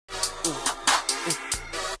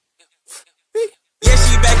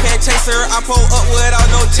racer. I pull up without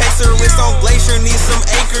no chaser. Wrist on glacier, need some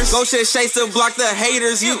acres. Go shit shakes to block the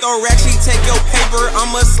haters. You throw racks, she take your paper.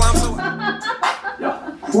 I'm a slime so.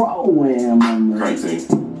 Pro-am, crazy.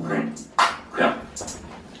 Yeah.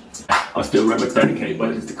 I'm still rapping 30K,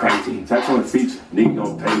 but it's the crazy. Tax on the feature, nigga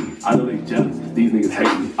gon' pay me. I know they jealous, these niggas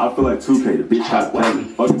hate me. I feel like 2K, the bitch try to play me.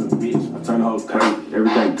 Fucking the bitch, I turn the hoes crazy.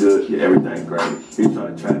 Everything good, yeah, everything great. He try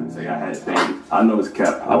to trap me, say I had it baby. I know it's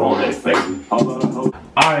cap, I won't let it fake me.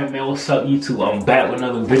 Alright man, what's up YouTube? I'm back with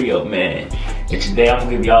another video, man. And today I'm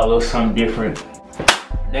gonna give y'all a little something different.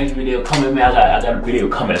 Next video coming, man, I got a video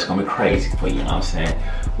coming that's gonna be crazy for you, know what I'm saying?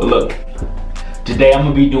 But look, today I'm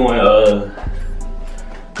gonna be doing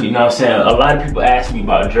you know what I'm saying, a lot of people ask me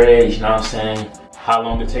about dreads, you know what I'm saying? How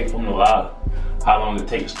long it take for them to lock, how long it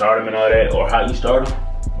take to start them and all that, or how you start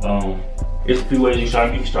them. There's a few ways you start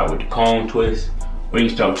them. You can start with the cone twist, or you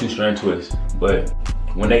can start with 2-strand twist. But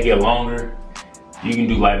when they get longer, you can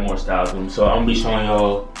do like more styles with them. So I'm gonna be showing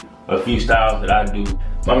y'all a few styles that I do.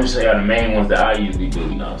 But I'm gonna show y'all the main ones that I usually do,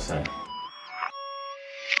 you know what I'm saying?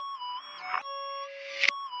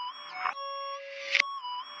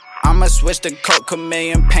 I'ma switch to Coke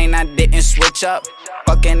Chameleon paint, I didn't switch up.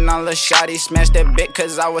 Fucking all the shawty, smashed that bit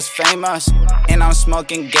cause I was famous. And I'm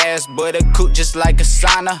smoking gas, but a coot just like a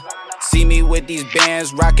sauna. See me with these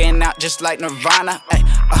bands, rocking out just like Nirvana. Ay,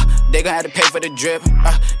 they gon' have to pay for the drip.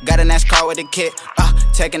 Got a nice car with a kit.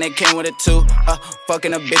 Taking a king with a 2.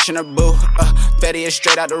 Fucking a bitch in her boo. Fetty is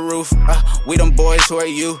straight out the roof. We them boys, who are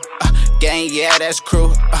you? Gang, yeah, that's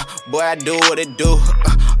crew. Boy, I do what it do.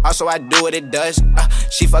 Also, I do what it does.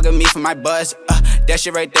 She fucking me for my buzz. That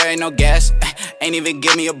shit right there ain't no gas. Ain't even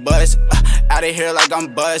give me a buzz. Out of here like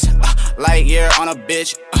I'm Buzz. Light year on a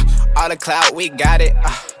bitch. All the clout, we got it.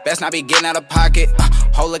 Best not be getting out of pocket.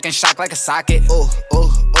 Whole looking shocked like a socket. Ooh, ooh,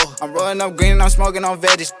 ooh. I'm rolling up green and I'm smoking on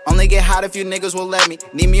veggies. Only get hot if you niggas will let me.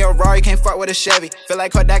 Need me a Rari, can't fuck with a Chevy. Feel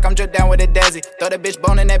like Kodak, I'm dripped down with a Desi. Throw the bitch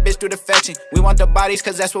bone and that bitch through the fetching. We want the bodies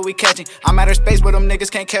cause that's what we catching. I'm out of space but them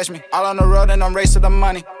niggas can't catch me. All on the road and I'm racing the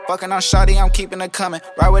money. Fucking on shawty, I'm keeping it coming.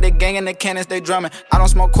 Ride with the gang and the cannons, they drumming. I don't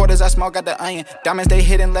smoke quarters, I smoke out the onion. Diamonds, they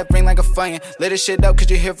hitting left ring like a funyun. Lit this shit up cause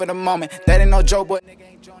you here for the moment. That ain't no joke, boy, nigga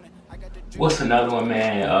ain't joining. What's another one,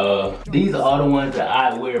 man? These are all the ones that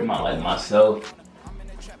I wear myself.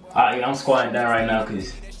 I'm squatting down right now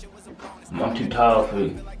because I'm too tall for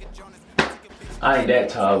it. I ain't that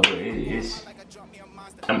tall, but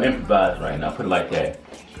I'm improvised right now, put it like that.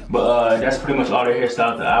 But that's pretty much all the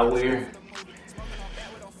hairstyles that I wear.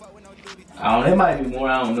 There might be more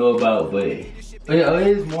I don't know about, but it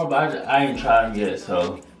is more, but I ain't tried them yet,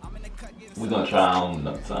 so we're gonna try them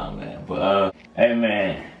another time, man. But hey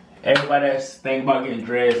man, everybody that's thinking about getting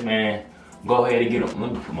dreads, man, go ahead and get them.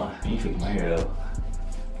 Let me put let me fix my hair up.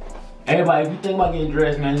 Everybody, if you think about getting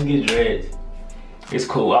dreads, man, just get dreads. It's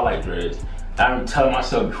cool, I like dreads. I'm telling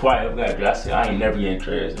myself before I ever got dreads, I said I ain't never getting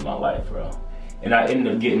dreads in my life, bro. And I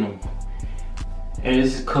ended up getting them. And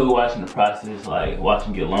it's just cool watching the process, like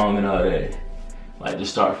watching them get long and all that. Like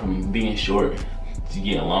just start from being short to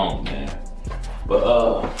getting long, man.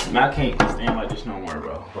 But man, I can't stand like this no more,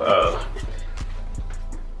 bro. But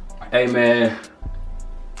hey man,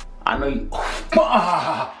 I know you.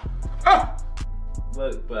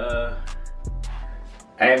 Look, but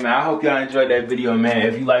hey man, I hope y'all enjoyed that video, man.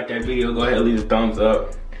 If you like that video, go ahead and leave a thumbs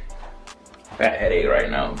up. Got a headache right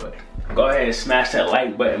now, but go ahead and smash that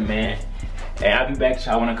like button, man. And I'll be back to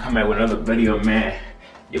y'all when I come back with another video, man.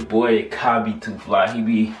 Your boy Kabi too fly, he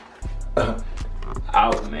be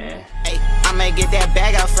out, man. Hey, I may get that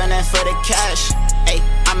bag out for that for the cash. Hey,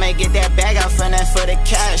 I may get that bag out for that for the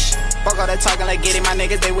cash. Fuck all that talking like get it, my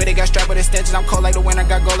niggas they with it, got strapped with extensions. I'm cold like the winter,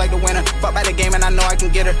 got gold like the winter. Fuck by the game and I know I can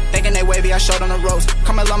get her. Thinking they wavy, I showed on the ropes.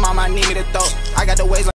 Come along, mama, I need me to throw. I got the ways.